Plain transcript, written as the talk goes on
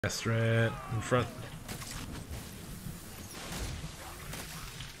Straight in front.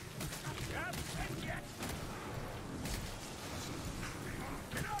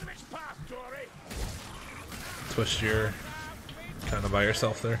 Twist, you're kind of by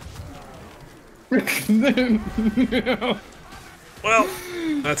yourself there. No. Well,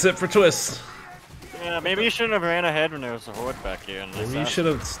 that's it for Twist. Yeah, maybe you shouldn't have ran ahead when there was a horde back here. Maybe you should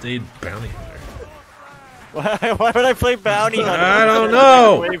have stayed bounty hunter. Why would I play bounty hunter? I don't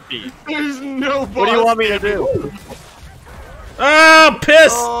know. There's no boss. What do you want me to do? Oh,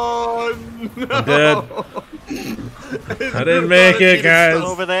 piss! Oh, no. I'm dead. I didn't make it, guys.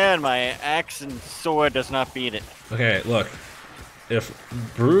 Over there, and my axe and sword does not beat it. Okay, look. If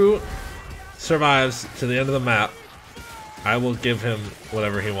Brew survives to the end of the map, I will give him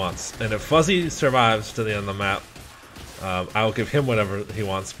whatever he wants. And if Fuzzy survives to the end of the map, I will give him whatever he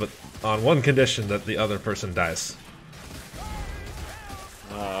wants, but on one condition, that the other person dies.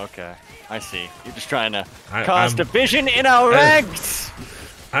 Oh, okay. I see. You're just trying to cause division in our ranks!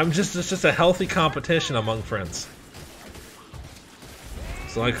 It's just a healthy competition among friends.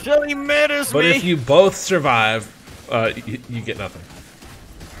 So like, Jelly matters but me. if you both survive, you get nothing.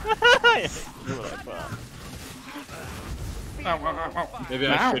 Maybe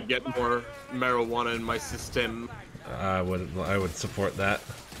I should get more marijuana in my system. I would support that.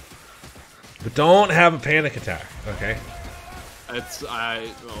 But don't have a panic attack, okay?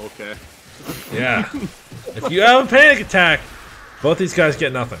 Okay. Yeah. If you have a panic attack, both these guys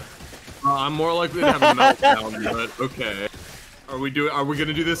get nothing. I'm more likely to have a meltdown, but okay. Are we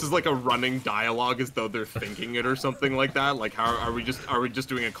gonna do this as like a running dialogue as though they're thinking it or something like that? Like how are we just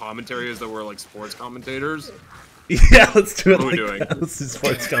doing a commentary as though we're like sports commentators? Yeah, let's do it. What are we doing? Let's do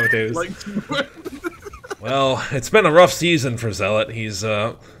sports commentators. Like, well, it's been a rough season for Zealot. He's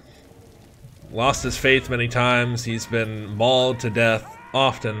lost his faith many times. He's been mauled to death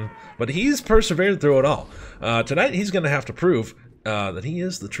often, but he's persevered through it all. Tonight, he's going to have to prove that he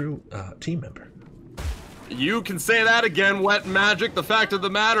is the true team member. you can say that again, Wet Magic. The fact of the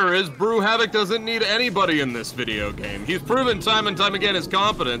matter is, Brew Havoc doesn't need anybody in this video game. He's proven time and time again his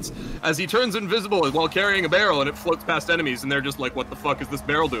competence as he turns invisible while carrying a barrel and it floats past enemies and they're just like, what the fuck is this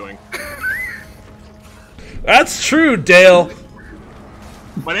barrel doing? That's true, Dale.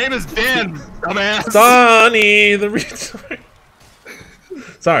 My name is Dan, dumbass. Donnie, the retard.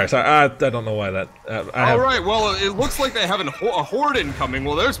 Sorry, I don't know why that. Alright, well, it looks like they have a horde incoming.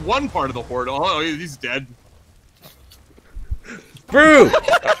 Well, there's one part of the horde. Oh, he's dead. Brew!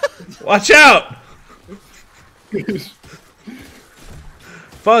 Watch out!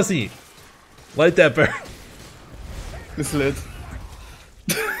 Fuzzy, light that barrel. It's lit.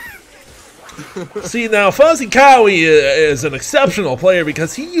 See, now, Fuzzy Cowie is an exceptional player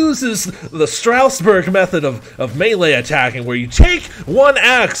because he uses the Strasbourg method of melee attacking, where you take one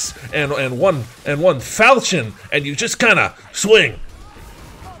axe and one falchion, and you just kind of swing.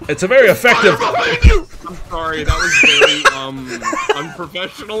 It's a very effective... I'm sorry, that was very,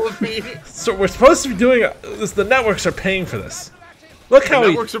 unprofessional of me. So we're supposed to be doing this. The networks are paying for this. Look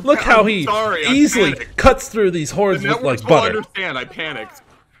how he easily cuts through these hordes with like butter. I understand. I panicked.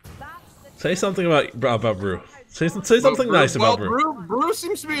 Say something about Brew. Say something nice about Brew. Brew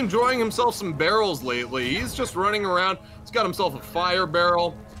seems to be enjoying himself some barrels lately. He's just running around. He's got himself a fire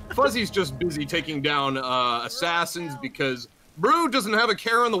barrel. Fuzzy's just busy taking down assassins because Brew doesn't have a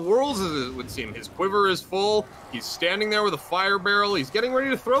care in the world, as it would seem. His quiver is full. He's standing there with a fire barrel. He's getting ready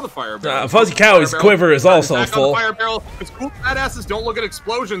to throw the fire barrel. Fuzzy Cowie's quiver is also full. Fire barrel. His cool badasses don't look at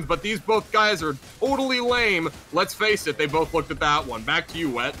explosions, but these both guys are totally lame. Let's face it, they both looked at that one. Back to you,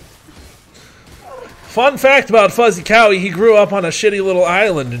 Wet. Fun fact about Fuzzy Cowie, he grew up on a shitty little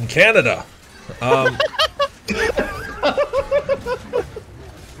island in Canada.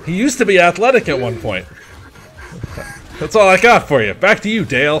 He used to be athletic at one point. That's all I got for you. Back to you,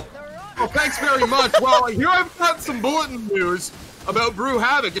 Dale. Well, thanks very much. Well, here I've got some bulletin news about Brew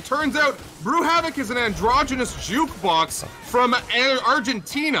Havoc. It turns out Brew Havoc is an androgynous jukebox from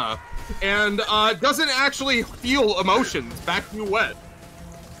Argentina and doesn't actually feel emotions. Back to you, Wet.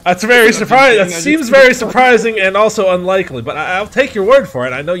 That's very surprising. That seems very surprising and also unlikely, but I'll take your word for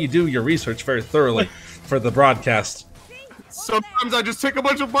it. I know you do your research very thoroughly for the broadcast. Sometimes I just take a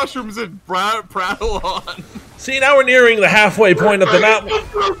bunch of mushrooms and prattle on. See, now we're nearing the halfway point of the map.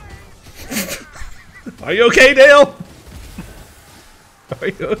 Are you okay, Dale? Are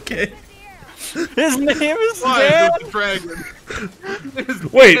you okay? His name is Dan?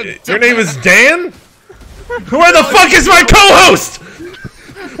 Wait, your name is Dan? Where the fuck is my co-host?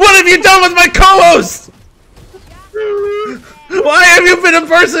 What have you done with my co-host? Why have you been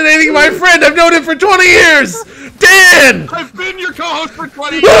impersonating my friend? I've known him for 20 years! Dan! I've been your co-host for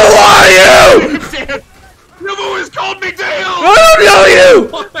 20 years! Who are you? Dan! You've always called me Dale! I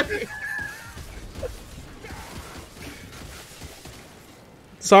don't know you!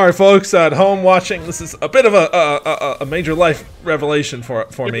 Sorry, folks at home watching. This is a bit of a major life revelation for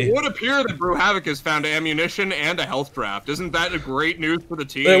me. It would appear that Brew Havoc has found ammunition and a health draft. Isn't that a great news for the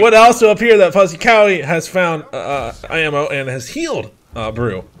team? It would also appear that Fuzzy Cowie has found ammo and has healed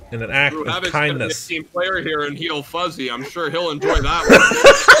Brew in an act Brew of Havoc's kindness. Gonna be a team player here and heal Fuzzy. I'm sure he'll enjoy that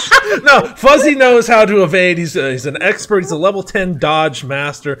one. No, Fuzzy knows how to evade. He's an expert. He's a level 10 dodge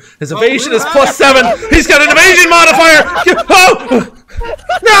master. His evasion is +7. He's got an evasion modifier. Oh!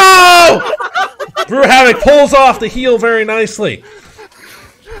 No! Brew Havoc pulls off the heal very nicely.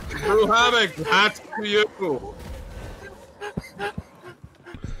 Brew Havoc, that's for you.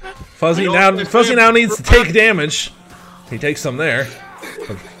 Fuzzy now needs to take damage. He takes some there,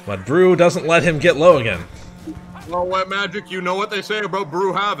 but Brew doesn't let him get low again. Well, Wet Magic, you know what they say about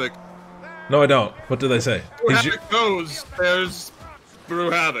Brew Havoc. No, I don't. What do they say? Brew Havoc goes, there's Brew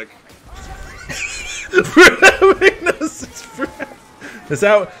Havoc. Brew Havoc knows it's Brew Havoc. Is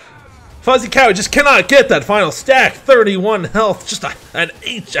that Fuzzy Cowie just cannot get that final stack? 31 health, just a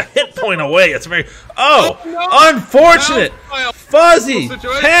hit point away. It's very no. Unfortunate. Fuzzy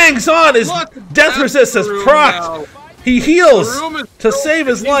hangs on. His death resist is procced. He heals to save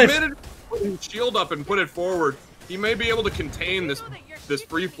his life. Put his shield up and put it forward. He may be able to contain this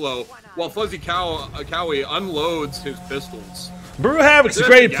free flow while Fuzzy Cowie unloads his pistols. Brew Havoc's a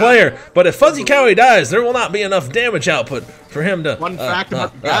great player, but if Fuzzy Cowie dies, there will not be enough damage output for him to... Fun fact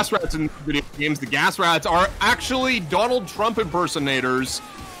about the gas rats in video games, the gas rats are actually Donald Trump impersonators,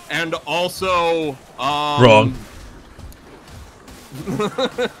 and also... Wrong.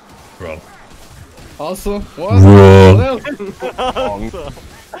 Wrong. Also, what? Wrong.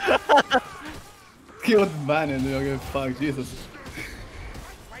 Killed man and okay, fuck, Jesus.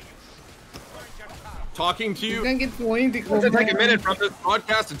 Talking to you. We're gonna get pointy. We're gonna take a minute from this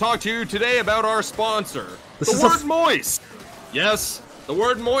podcast to talk to you today about our sponsor, the word moist. Yes, the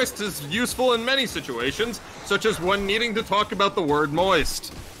word moist is useful in many situations, such as when needing to talk about the word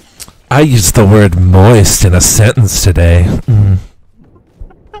moist. I used the word moist in a sentence today. I'm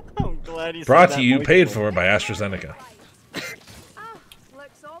glad you Brought said to you, that paid voice. for by AstraZeneca.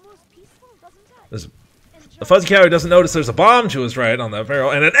 The Fuzzy Cowie doesn't notice there's a bomb to his right on that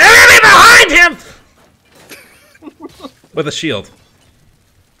barrel, and an enemy behind him! With a shield.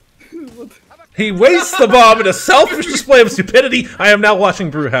 He wastes the bomb in a selfish display of stupidity. I am now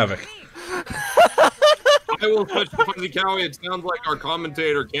watching Brew Havoc. I will touch Fuzzy Cowie. It sounds like our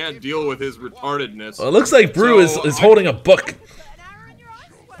commentator can't deal with his retardedness. Well, it looks like Brew is holding a book.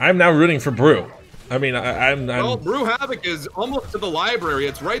 I'm now rooting for Brew. I mean, I'm... Well, Brew Havoc is almost to the library.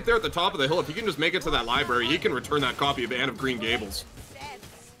 It's right there at the top of the hill. If he can just make it to that library, he can return that copy of Anne of Green Gables.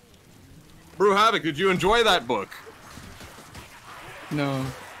 Brew Havoc, did you enjoy that book? No.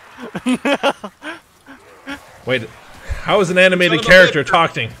 Wait, how is an animated character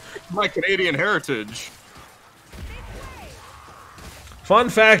talking? My Canadian heritage. Fun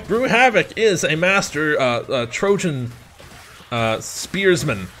fact, Brew Havoc is a master Trojan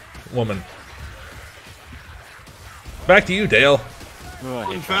spearsman woman. Back to you, Dale.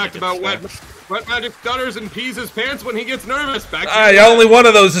 Oh, In fact, about Wet Magic stutters and pees his pants when he gets nervous. Back to you. Only one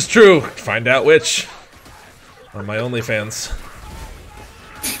of those is true. Find out which on my OnlyFans.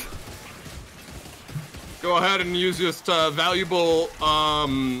 Go ahead and use this valuable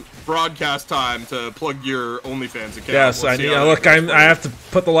broadcast time to plug your OnlyFans account. Yes, I have to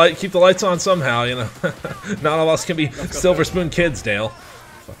put keep the lights on somehow. You know, not all of us can be Silver Spoon kids, Dale.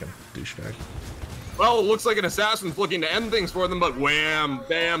 Fucking douchebag. Well, it looks like an assassin's looking to end things for them, but wham,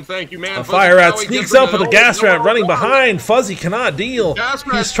 bam, thank you, man. A fire rat sneaks up with a gas rat running behind. Fuzzy cannot deal.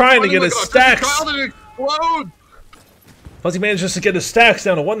 He's trying to get his stacks. Fuzzy manages to get his stacks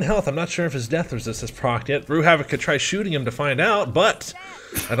down to 1 health. I'm not sure if his death resist has procced yet. Brew Havoc could try shooting him to find out, but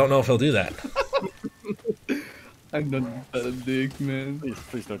I don't know if he'll do that. I'm not that a dick, man.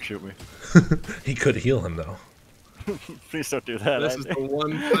 Please don't shoot me. He could heal him, though. Please don't do that. This is the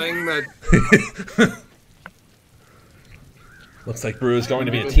one thing that... Looks like Brew is going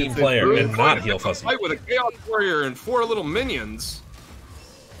to be a team player and not heal Fuzzy. Fight with a Chaos Warrior and 4 little minions.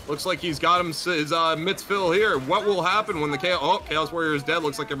 Looks like he's got him his mitts fill here. What will happen when the Chaos Warrior is dead?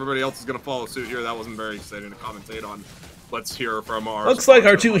 Looks like everybody else is going to follow suit here. That wasn't very exciting to commentate on. Let's hear from our... Looks like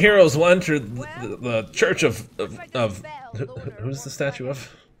our two heroes will enter the church of who's the statue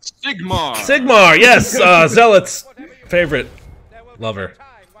of? Sigmar! Sigmar, yes! Zealot's favorite lover.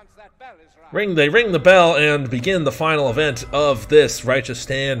 They ring the bell and begin the final event of this Righteous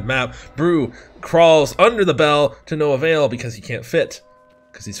Stand map. Brew crawls under the bell to no avail because he can't fit.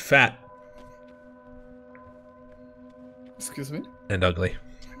 Because he's fat. Excuse me? And ugly.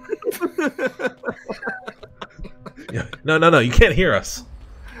 No, you can't hear us.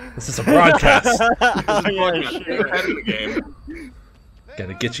 This is a broadcast. You're ahead of the game.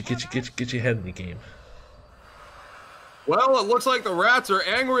 Gotta get your head in the game. Well, it looks like the rats are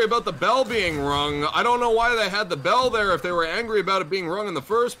angry about the bell being rung. I don't know why they had the bell there if they were angry about it being rung in the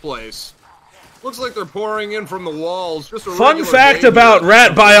first place. Looks like they're pouring in from the walls. Just a Fun fact about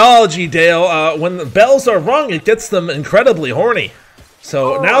rat biology, Dale. When the bells are rung, it gets them incredibly horny.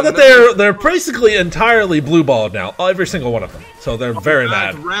 So now that they're basically entirely blue-balled now, every single one of them. So they're very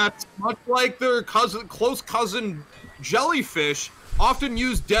mad. Rats, much like their close cousin jellyfish, often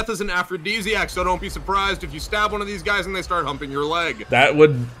use death as an aphrodisiac, so don't be surprised if you stab one of these guys and they start humping your leg. That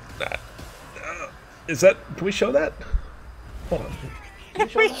would... is that... Can we show that? Hold on. Can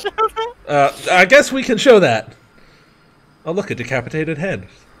we show that? I guess we can show that. Oh, look, a decapitated head.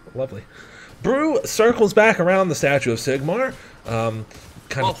 Lovely. Brew circles back around the statue of Sigmar.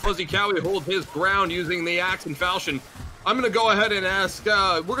 While Fuzzy Cowie holds his ground using the axe and falchion, I'm going to go ahead and ask,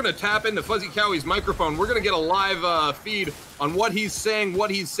 we're going to tap into Fuzzy Cowie's microphone. We're going to get a live feed on what he's saying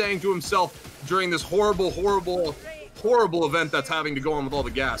to himself during this horrible event that's having to go on with all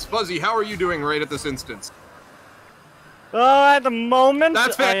the gas. Fuzzy, how are you doing right at this instance? At the moment,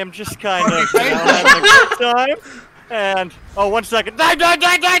 I am just kind of having a good time. And, oh, 1 second.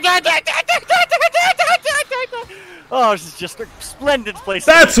 Oh, this is just a splendid place.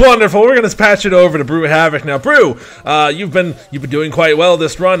 That's wonderful. We're gonna patch it over to Brew Havoc now. Brew, you've been doing quite well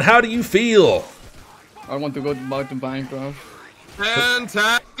this run. How do you feel? I want to go back to Minecraft.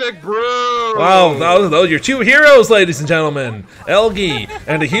 Fantastic, Brew! Wow, those are your two heroes, ladies and gentlemen. Elgie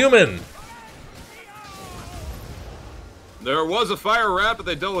and a human. There was a fire rat, but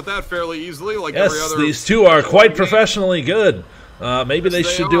they dealt with that fairly easily, like yes, every other. These two are quite professionally good. Maybe they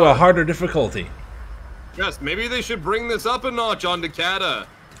should do a harder difficulty. Yes, maybe they should bring this up a notch on Dakota.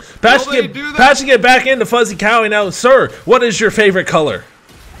 Patching it back into Fuzzy Cowie now. Sir, what is your favorite color?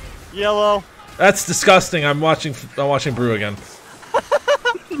 Yellow. That's disgusting. I'm watching Brew again.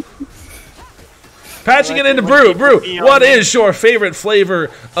 Patching it into Brew. Brew, what is your favorite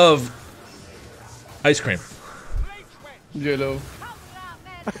flavor of ice cream? Yellow.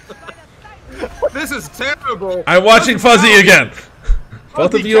 This is terrible. I'm watching Fuzzy again.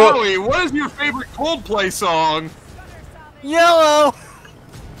 Both of you. Cowie, what is your favorite Coldplay song? Yellow.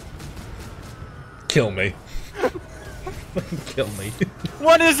 Kill me. Kill me.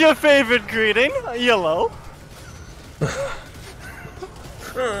 What is your favorite greeting? Yellow.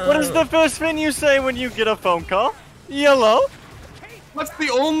 What is the first thing you say when you get a phone call? Yellow. What's the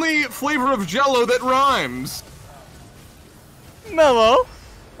only flavor of Jello that rhymes? Mellow.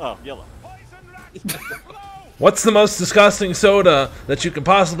 Oh, yellow. What's the most disgusting soda that you can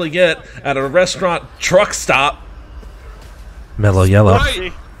possibly get at a restaurant truck stop? Mellow yellow.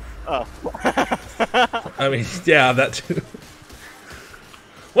 Right. Oh. I mean, yeah, that too.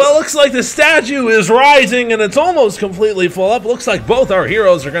 Well, it looks like the statue is rising and it's almost completely full up. Looks like both our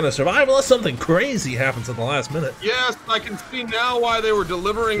heroes are going to survive unless something crazy happens at the last minute. Yes, I can see now why they were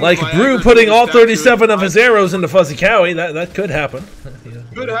delivering. Like Brew putting all 37 of his arrows into Fuzzy Cowie. That could happen.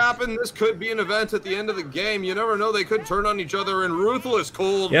 Could happen. This could be an event at the end of the game. You never know. They could turn on each other in ruthless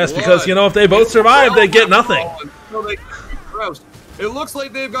cold Yes, blood. because, you know, if they both survive, they get nothing. So they It looks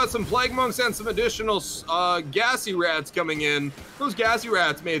like they've got some Plague Monks and some additional gassy rats coming in. Those gassy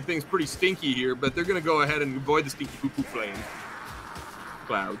rats made things pretty stinky here, but they're going to go ahead and avoid the stinky poo-poo flame.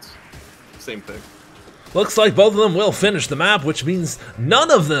 Clouds. Same thing. Looks like both of them will finish the map, which means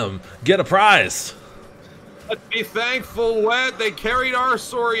none of them get a prize. Let's be thankful, Wet. They carried our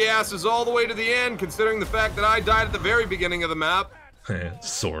sorry asses all the way to the end, considering the fact that I died at the very beginning of the map.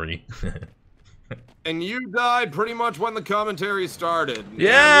 Sorry. And you died pretty much when the commentary started.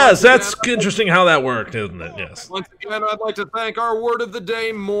 Yes, that's interesting how that worked, isn't it? Yes. Once again, I'd like to thank our word of the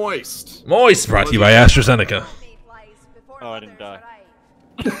day, Moist. Moist, brought to you by AstraZeneca. Oh, I didn't die.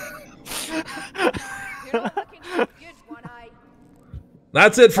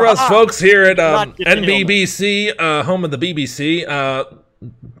 That's it for us, folks, here at NBBC, home of the BBC.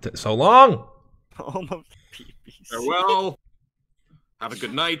 So long. Home of the BBC. Farewell. Have a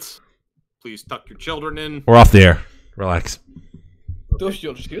good night. Please tuck your children in. We're off the air. Relax. Those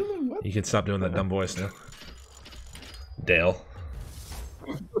your children? What? You can stop doing that dumb voice now. Dale.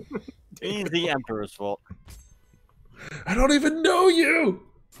 It's the Emperor's fault. I don't even know you!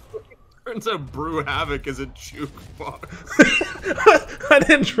 Turns out Brew Havoc is a jukebox.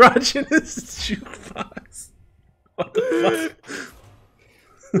 An androgynous jukebox. What the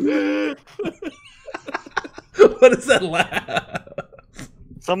fuck? What is that laugh?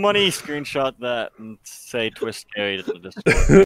 Somebody screenshot that and say Twist carried it to the Discord.